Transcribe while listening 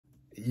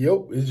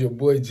Yo, it's your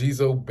boy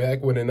Geezo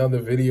back with another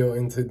video.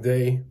 And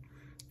today,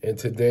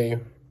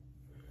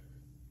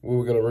 what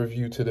we're gonna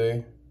review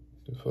today?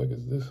 The fuck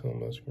is this on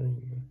my screen,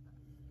 man?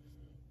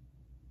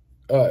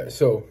 Alright,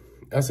 so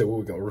I said what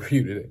we're gonna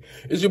review today.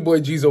 It's your boy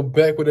Geezo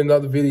back with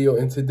another video,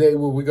 and today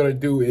what we're gonna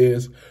do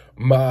is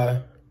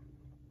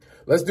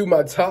let's do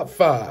my top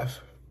five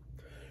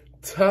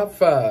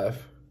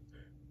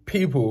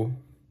people,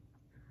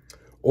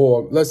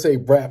 or let's say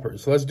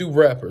rappers. Let's do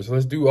rappers.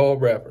 Let's do all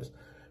rappers.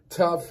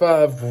 Top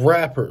 5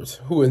 rappers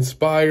who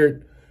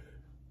inspired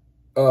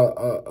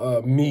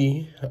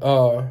me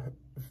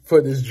for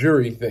this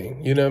jury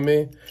thing. You know what I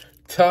mean?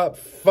 Top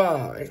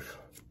five.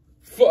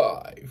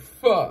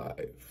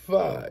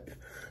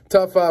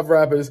 Top 5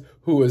 rappers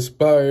who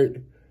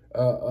inspired,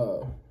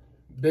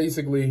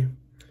 basically,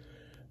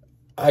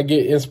 I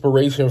get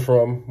inspiration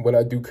from when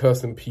I do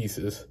custom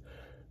pieces.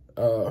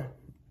 You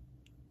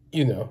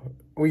know,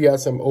 we got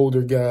some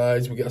older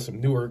guys, we got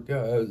some newer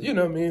guys, you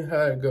know what I mean,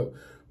 how it go.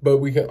 But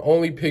we can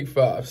only pick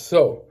 5.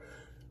 So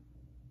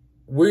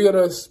we're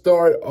gonna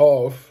start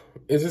off.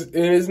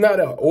 It's not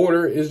an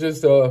order. It's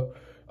just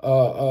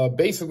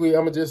basically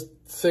I'm gonna just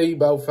say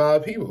about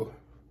 5 people.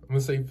 I'm gonna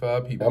say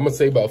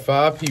about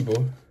 5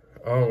 people.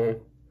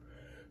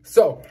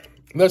 So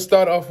let's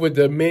start off with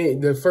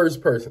the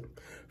first person.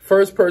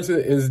 First person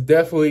is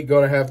definitely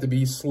gonna have to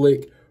be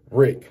Slick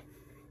Rick.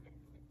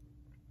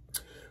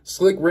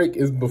 Slick Rick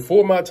is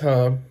before my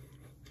time,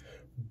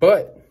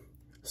 but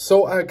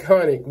so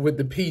iconic with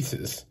the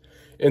pieces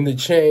and the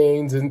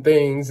chains and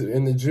things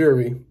in the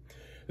jury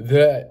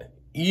that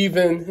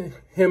even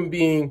him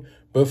being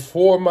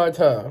before my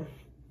time,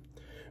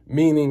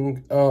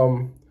 meaning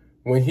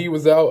when he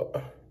was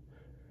out,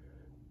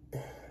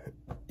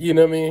 you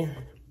know what I mean?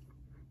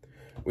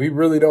 We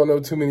really don't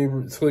know too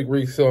many Slick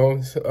Rick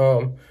songs,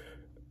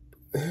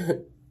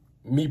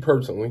 me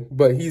personally,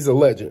 but he's a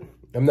legend.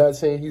 I'm not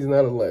saying he's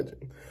not a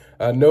legend.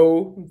 I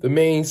know the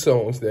main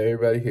songs that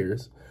everybody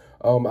hears.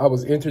 I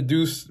was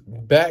introduced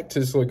back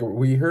to Slick Rick.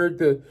 We heard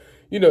the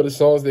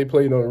songs they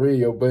played on the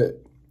radio,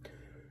 but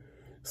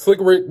Slick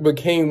Rick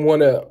became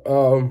one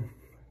of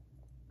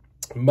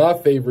my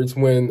favorites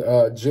when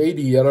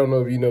JD, I don't know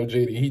if you know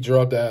JD, he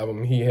dropped the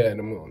album, he had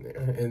him on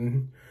there.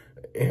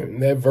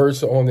 And that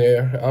verse on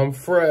there, I'm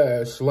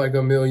fresh like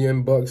 $1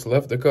 million,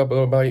 left a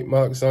couple of bite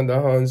marks on the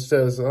Hans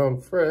chest, I'm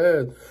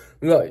fresh.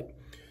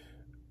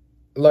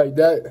 Like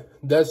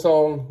that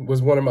song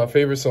was one of my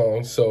favorite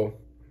songs, so.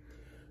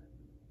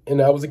 And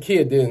I was a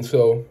kid then,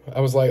 so I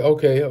was like,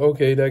 okay,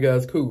 that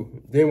guy's cool.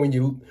 Then when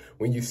you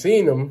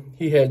seen him,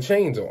 he had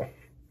chains on.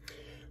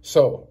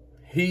 So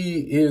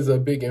he is a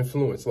big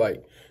influence.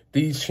 Like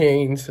these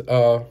chains,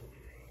 should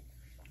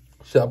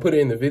I put it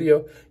in the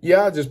video?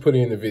 Yeah, I'll just put it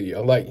in the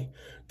video. Like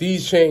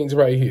these chains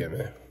right here,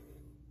 man.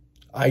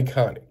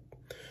 Iconic.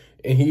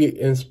 And he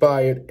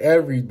inspired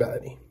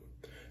everybody.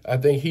 I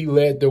think he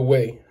led the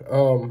way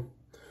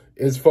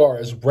as far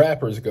as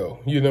rappers go.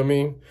 You know what I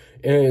mean?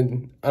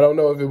 And I don't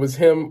know if it was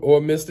him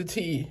or Mr.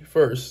 T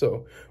first.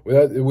 So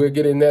we're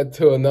getting that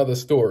to another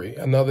story,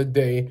 another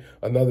day,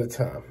 another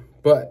time.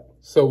 But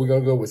so we're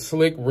going to go with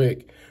Slick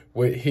Rick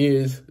with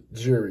his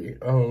jury.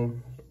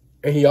 And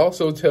he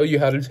also tell you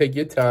how to take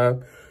your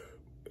time.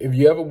 If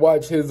you ever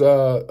watch his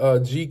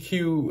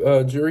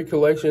GQ jury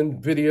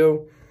collection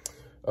video,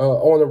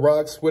 On the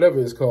Rocks, whatever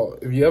it's called.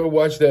 If you ever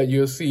watch that,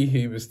 you'll see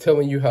he was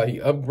telling you how he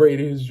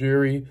upgraded his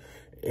jury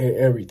and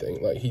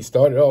everything. Like he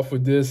started off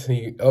with this,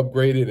 he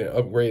upgraded and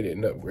upgraded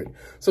and upgraded.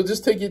 So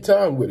just take your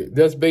time with it.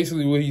 That's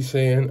basically what he's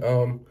saying.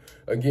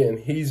 Again,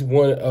 he's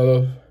one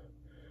of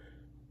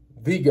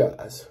the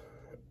guys.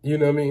 You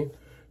know what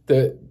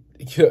I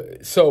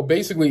mean? So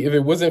basically, if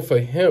it wasn't for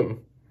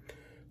him,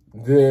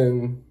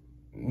 then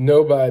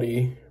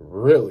nobody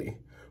really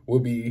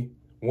would be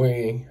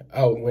weighing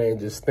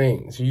outlandish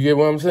things. You get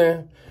what I'm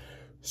saying?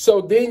 So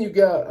then you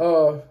got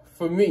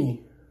for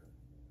me,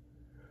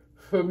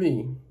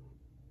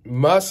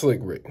 my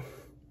Slick Rick.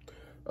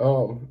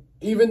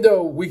 Even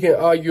though we can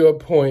argue a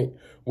point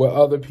with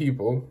other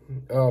people,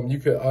 you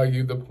can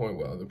argue the point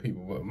with other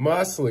people, but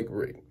my Slick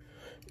Rick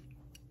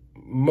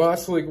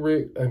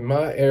in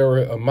my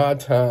era of my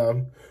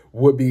time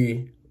would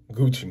be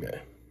Gucci Mane.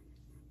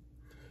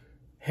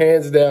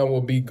 Hands down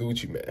will be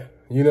Gucci Mane.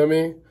 You know what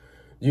I mean?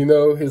 You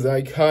know, his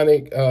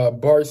iconic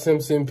Bart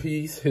Simpson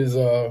piece, his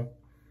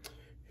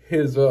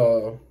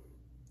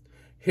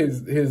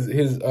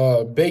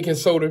baking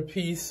soda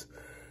piece.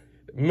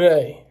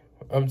 Man,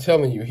 I'm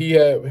telling you, he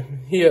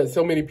had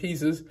so many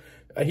pieces.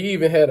 He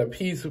even had a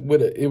piece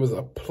with it was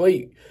a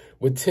plate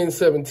with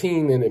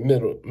 1017 in the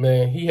middle.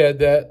 Man, he had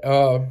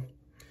that.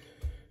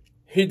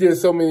 He did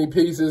so many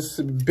pieces,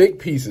 big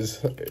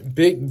pieces,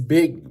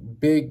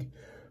 big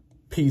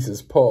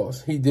pieces.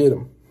 Pause. He did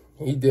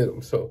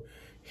them. So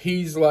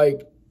he's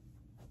like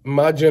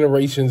my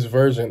generation's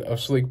version of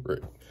Slick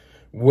Rick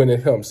when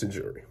it comes to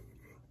jury.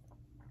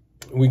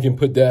 We can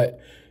put that.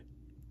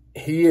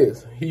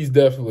 He's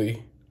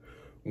definitely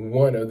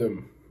one of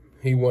them.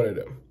 He one of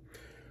them.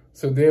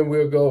 So then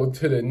we'll go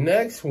to the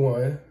next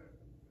one.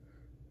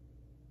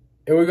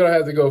 And we're gonna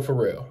have to go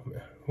Pharrell.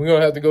 We're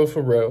gonna have to go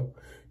Pharrell.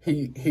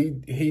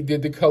 He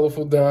did the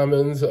colorful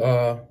diamonds.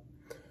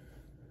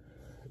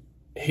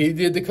 He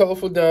did the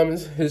colorful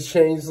diamonds. His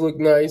chains look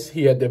nice.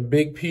 He had the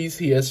big piece.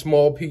 He had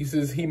small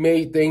pieces. He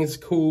made things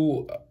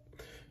cool.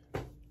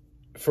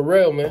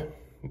 Pharrell, man.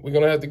 We're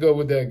gonna have to go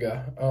with that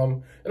guy.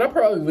 And I'm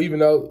probably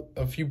leaving out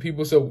a few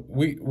people. So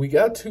we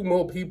got 2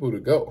 more people to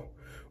go.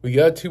 We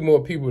got 2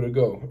 more people to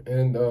go.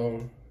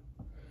 And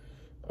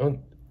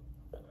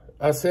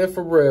I said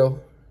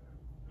Pharrell.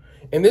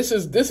 And this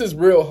is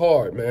real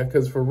hard, man,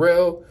 because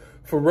Pharrell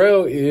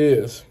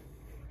is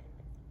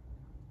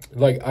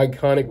like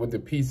iconic with the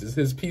pieces.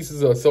 His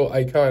pieces are so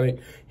iconic.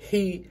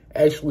 He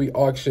actually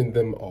auctioned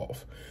them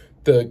off.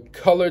 The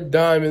colored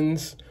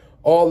diamonds,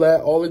 all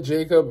the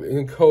Jacob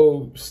and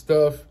Co.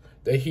 stuff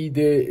that he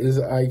did is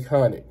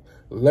iconic,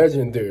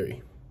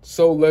 legendary,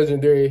 so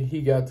legendary.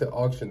 He got to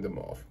auction them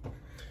off.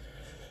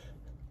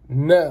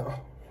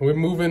 Now we're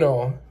moving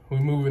on.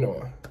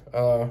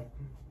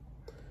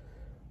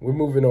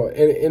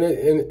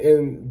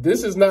 And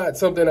this is not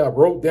something I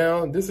wrote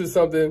down. This is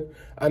something,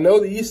 I know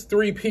these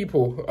 3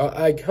 people are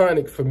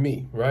iconic for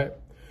me, right?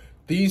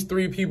 These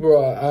 3 people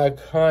are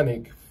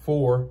iconic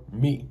for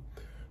me,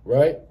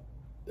 right?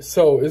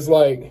 So it's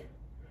like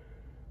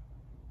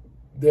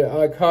they're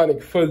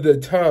iconic for the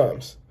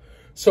times.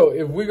 So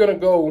if we're going to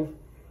go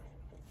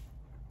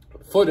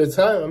for the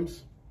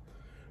times,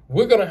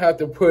 we're going to have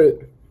to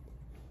put,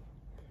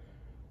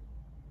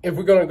 if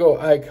we're going to go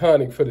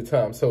iconic for the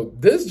time. So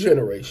this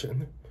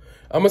generation,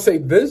 I'm going to say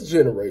this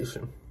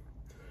generation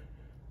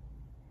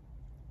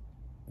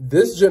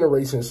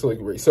Slick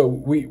Rick. So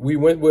we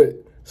went with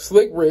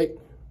Slick Rick.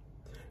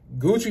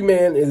 Gucci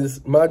Man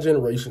is my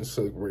generation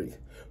Slick Rick.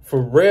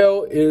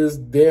 Pharrell is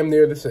damn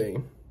near the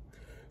same.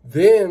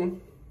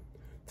 Then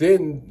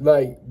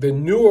like the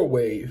newer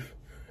wave,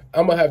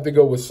 I'm going to have to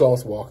go with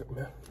Sauce Walker,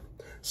 man.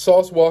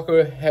 Sauce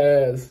Walker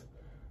has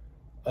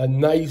a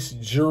nice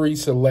jewelry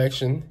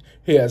selection.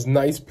 He has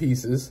nice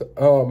pieces.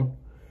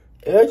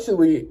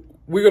 Actually,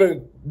 we're going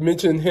to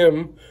mention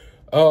him.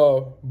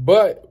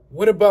 But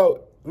what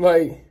about,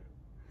 like,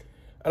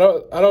 I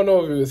don't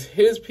know if it was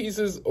his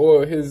pieces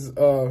or his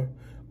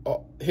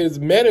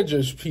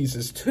manager's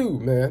pieces too,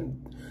 man.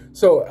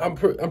 So I'm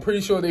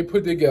pretty sure they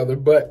put together,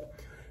 but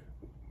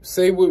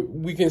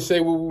we can say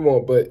what we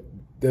want, but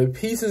the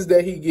pieces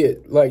that he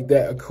get, like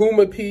that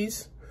Akuma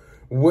piece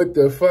with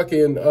the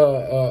fucking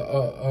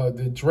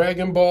the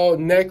Dragon Ball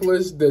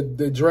necklace,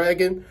 the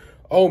dragon,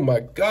 oh my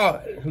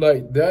God,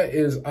 like that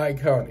is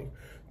iconic.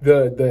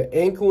 The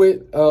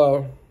anklet,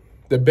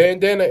 the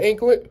bandana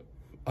anklet,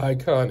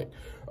 iconic.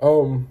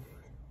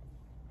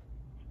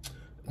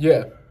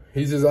 Yeah,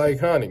 he's just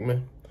iconic,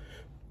 man.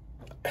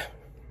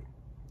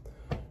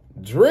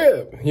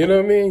 Drip, you know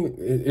what I mean?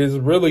 Is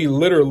really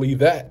literally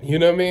that, you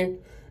know what I mean?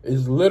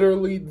 Is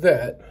literally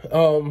that.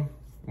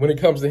 When it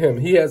comes to him,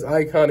 he has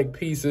iconic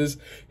pieces.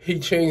 He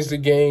changed the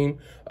game.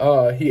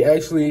 He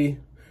actually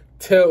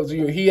tells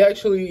you, he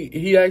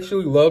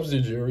actually loves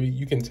the jewelry.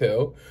 You can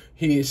tell.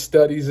 He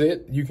studies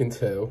it. You can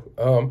tell.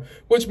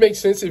 Which makes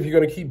sense. If you're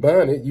going to keep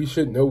buying it, you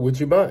should know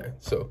what you're buying.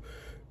 So,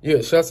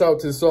 yeah, shouts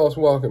out to Sauce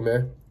Walker,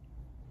 man.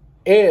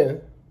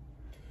 And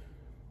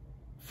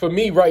for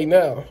me right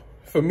now,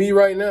 I'm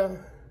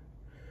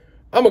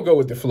going to go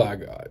with the Fly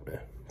God, man.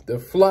 The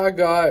Fly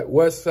God,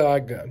 West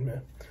Side Gun,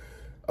 man.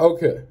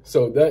 Okay,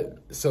 so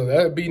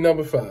that'd be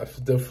number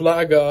 5. The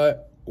Fly God,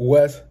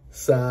 West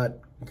Side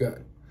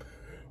Gun.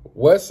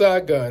 West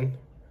Side Gun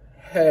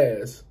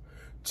has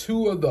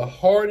 2 of the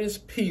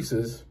hardest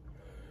pieces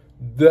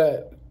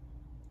that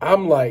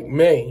I'm like,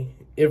 man,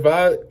 if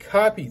I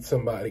copied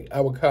somebody,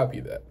 I would copy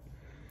that.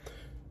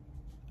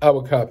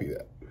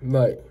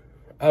 Like,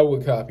 I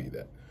would copy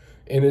that.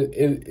 And it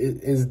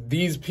is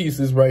these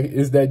pieces, right?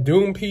 Is that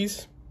Doom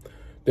piece?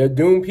 That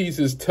Doom piece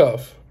is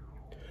tough.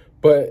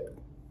 But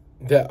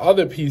that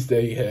other piece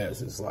that he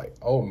has is like,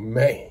 oh,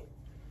 man.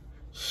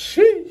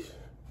 Sheesh.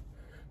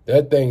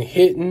 That thing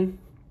hitting.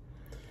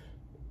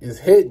 It's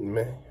hitting,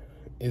 man.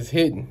 It's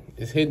hitting.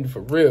 It's hitting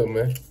for real,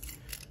 man.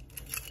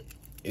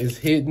 It's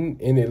hitting,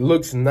 and it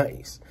looks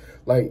nice.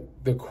 Like,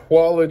 the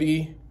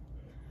quality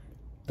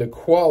that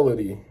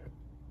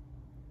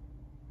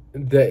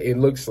it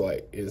looks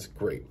like is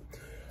great.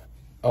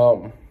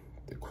 The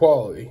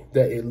quality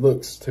that it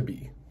looks to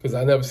be, because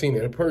I've never seen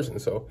it in person,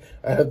 so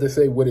I have to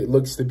say what it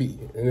looks to be,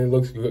 and it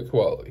looks good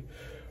quality.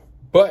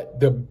 But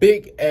the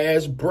big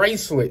ass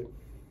bracelet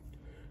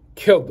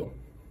killed him.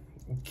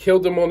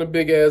 Killed him on the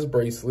big ass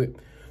bracelet.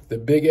 The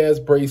big ass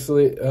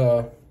bracelet,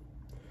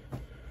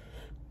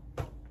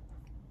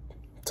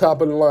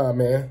 top of the line,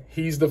 man.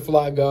 He's the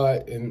Fly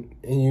God, and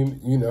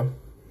you know,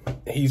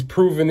 he's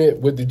proven it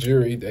with the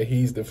jury that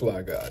he's the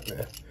Fly God,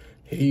 man.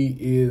 He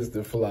is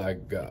the Fly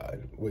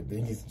God with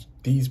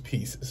these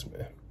pieces,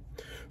 man.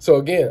 So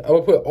again, I'm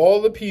gonna put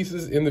all the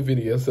pieces in the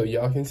video so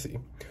y'all can see.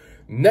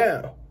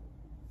 Now,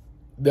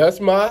 that's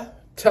my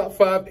top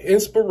 5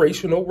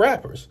 inspirational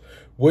rappers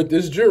with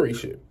this jury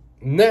shit.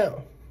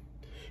 Now,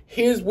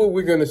 here's what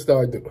we're gonna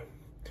start doing.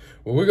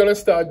 What we're gonna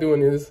start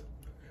doing is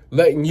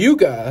letting you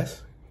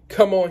guys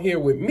come on here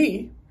with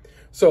me.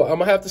 So I'm going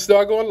to have to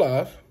start going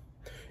live.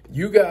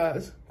 You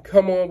guys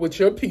come on with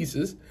your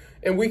pieces,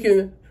 and we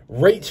can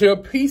rate your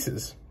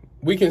pieces.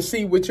 We can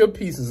see what your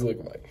pieces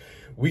look like.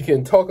 We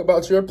can talk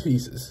about your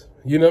pieces.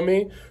 You know what I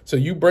mean? So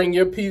you bring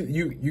your piece,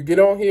 you get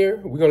on here.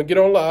 We're going to get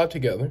on live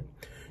together.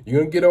 You're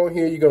going to get on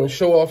here. You're going to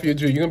show off your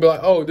jewelry. You're going to be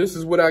like, oh, this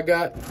is what I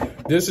got.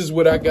 This is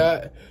what I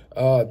got.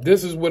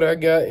 This is what I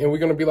got. And we're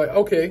going to be like,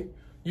 okay,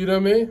 you know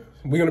what I mean?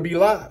 We're going to be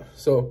live.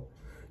 So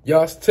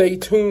y'all stay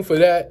tuned for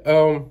that.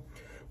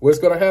 What's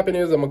going to happen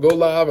is I'm going to go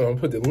live, and I'm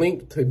going to put the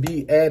link to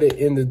be added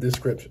in the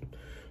description.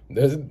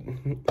 That's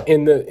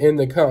in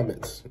the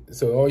comments.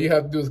 So all you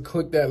have to do is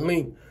click that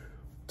link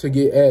to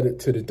get added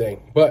to the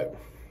thing. But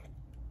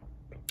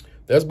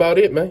that's about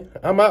it, man.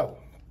 I'm out.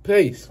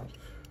 Peace.